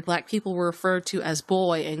 when Black people were referred to as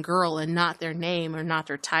boy and girl and not their name or not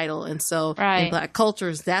their title. And so in Black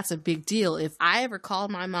cultures, that's a big deal. If I ever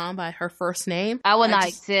called my mom by her first name, I would not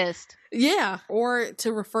exist. Yeah, or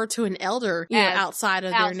to refer to an elder, you know, outside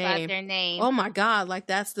of their name. Oh my God, like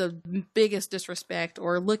that's the biggest disrespect.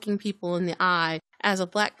 Or looking people in the eye. As a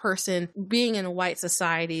Black person, being in a white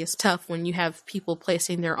society is tough when you have people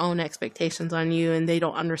placing their own expectations on you and they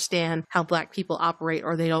don't understand how Black people operate,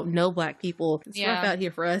 or they don't know Black people. It's rough out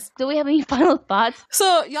here for us. Do we have any final thoughts?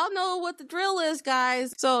 So y'all know what the drill is,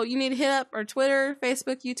 guys. So you need to hit up our Twitter,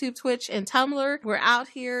 Facebook, YouTube, Twitch, and Tumblr. We're out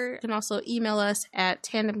here. You can also email us at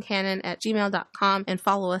tandemcanon@gmail.com and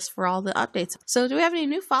follow us for all the updates. So do we have any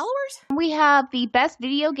new followers? We have the best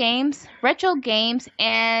video games, retro games,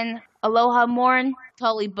 and Aloha Morn.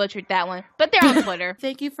 Totally butchered that one, but they're on Twitter.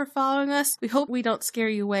 Thank you for following us. We hope we don't scare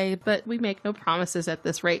you away, but we make no promises at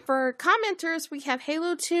this rate. For commenters, we have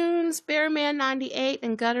Halo Tunes, Bearman98,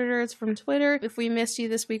 and Gutter Nerds from Twitter. If we missed you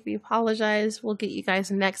this week, we apologize. We'll get you guys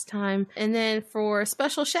next time. And then for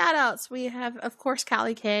special shout outs, we have, of course,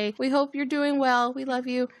 Callie K. We hope you're doing well. We love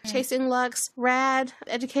you. Chasing Lux, Rad,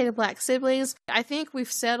 Educated Black Siblings. I think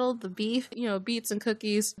we've settled the beef, you know, beats and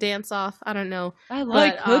cookies, dance off. I don't know. I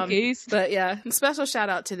like cookies. But yeah, special shout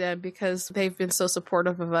out to them because they've been so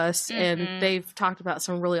supportive of us and they've talked about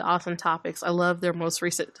some really awesome topics. I love their most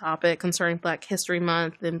recent topic concerning Black History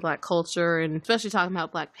Month and Black culture, and especially talking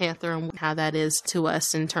about Black Panther and how that is to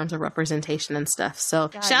us in terms of representation and stuff. So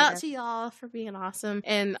shout out to y'all for being awesome.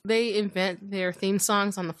 And they invent their theme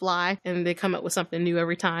songs on the fly and they come up with something new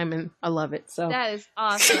every time, and I love it. So that is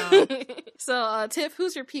awesome. So Tiff,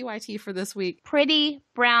 who's your PYT for this week? Pretty,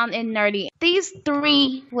 Brown, and Nerdy. These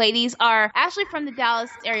three ladies are actually from the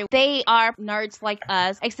Dallas area. They are nerds like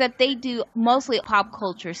us, except they do mostly pop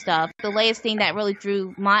culture stuff. The latest thing that really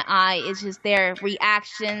drew my eye is just their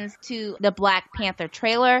reactions to the Black Panther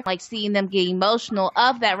trailer, like seeing them get emotional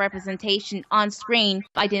of that representation on screen,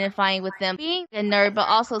 identifying with them being a nerd, but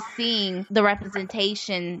also seeing the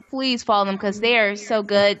representation. Please follow them because they are so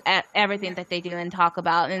good at everything that they do and talk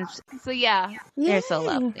about. And so yeah, they're so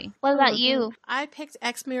lovely. What about you? I picked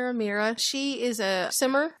X Mira Mira. She is a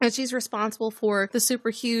simmer and she's responsible for the super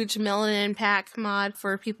huge melanin pack mod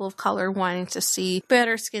for people of color wanting to see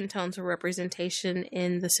better skin tones or representation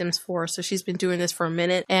in The Sims 4. So she's been doing this for a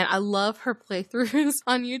minute and I love her playthroughs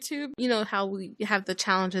on YouTube. You know how we have the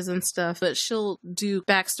challenges and stuff, but she'll do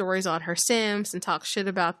backstories on her Sims and talk shit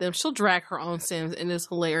about them. She'll drag her own Sims and it's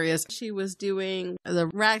hilarious. She was doing the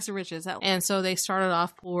Rags to Riches and so they started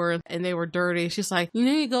off poor and they were dirty. She's like, you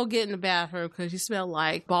need to go get in the bathroom because you smell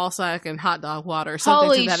like ball sack and hot dog water or something.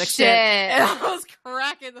 Holy to that shit. extent. And I was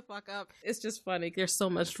cracking the fuck up. It's just funny. There's so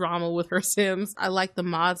much drama with her Sims. I like the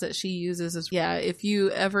mods that she uses. If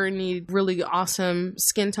you ever need really awesome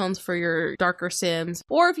skin tones for your darker Sims,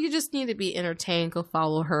 or if you just need to be entertained, go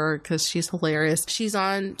follow her because she's hilarious. She's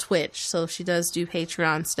on Twitch, so she does do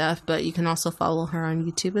Patreon stuff, but you can also follow her on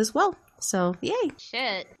YouTube as well. So, yay.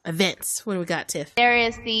 Shit. Events. What do we got, Tiff? There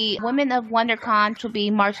is the Women of WonderCon, which will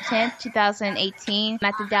be March 10th, 2018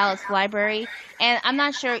 at the Dallas Library. And I'm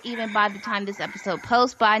not sure even by the time this episode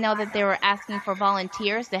posts, but I know that they were asking for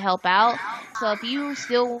volunteers to help out. So if you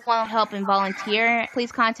still want to help and volunteer,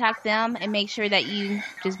 please contact them and make sure that you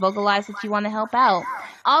just vocalize that you want to help out.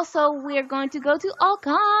 Also, we're going to go to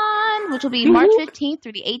AllCon, which will be March 15th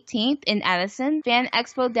through the 18th in Addison. Fan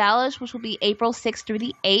Expo Dallas, which will be April 6th through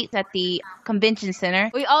the 8th at the Convention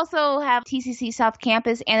Center. We also have TCC South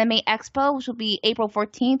Campus Anime Expo, which will be April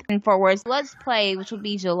 14th in Fort Worth. Let's Play, which will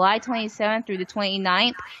be July 27th through the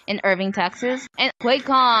 29th in Irving, Texas. And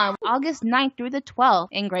QuakeCon, August 9th through the 12th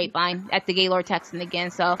in Grapevine at the Gaylord Texan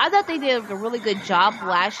again. So I thought they did a really good job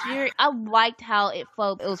last year. I liked how it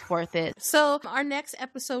flowed. It was worth it. So our next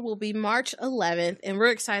episode will be March 11th, and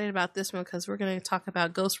we're excited about this one because we're going to talk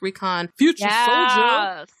about Ghost Recon Future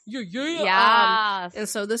Soldier. Yes. And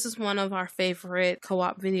so this is one of our favorite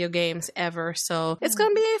co-op video games ever. So it's going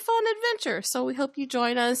to be a fun adventure. So we hope you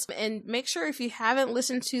join us, and make sure if you haven't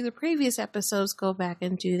listened to the previous episodes, go back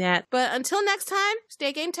and do that. But until next time,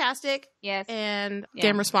 stay game-tastic. Yes. And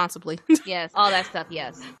game responsibly. Yes. All that stuff.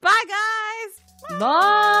 Yes. Bye, guys. Bye.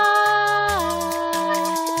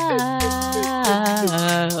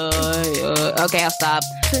 Okay, I'll stop.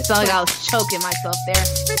 It's not like I was choking myself there.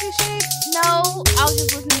 Pretty shake. No, I was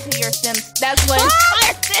just listening to your Sims. That's what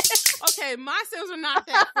inspired this. Okay, my Sims are not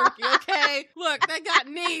that freaky, okay? Look, they got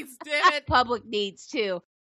needs, damn it. Public needs, too.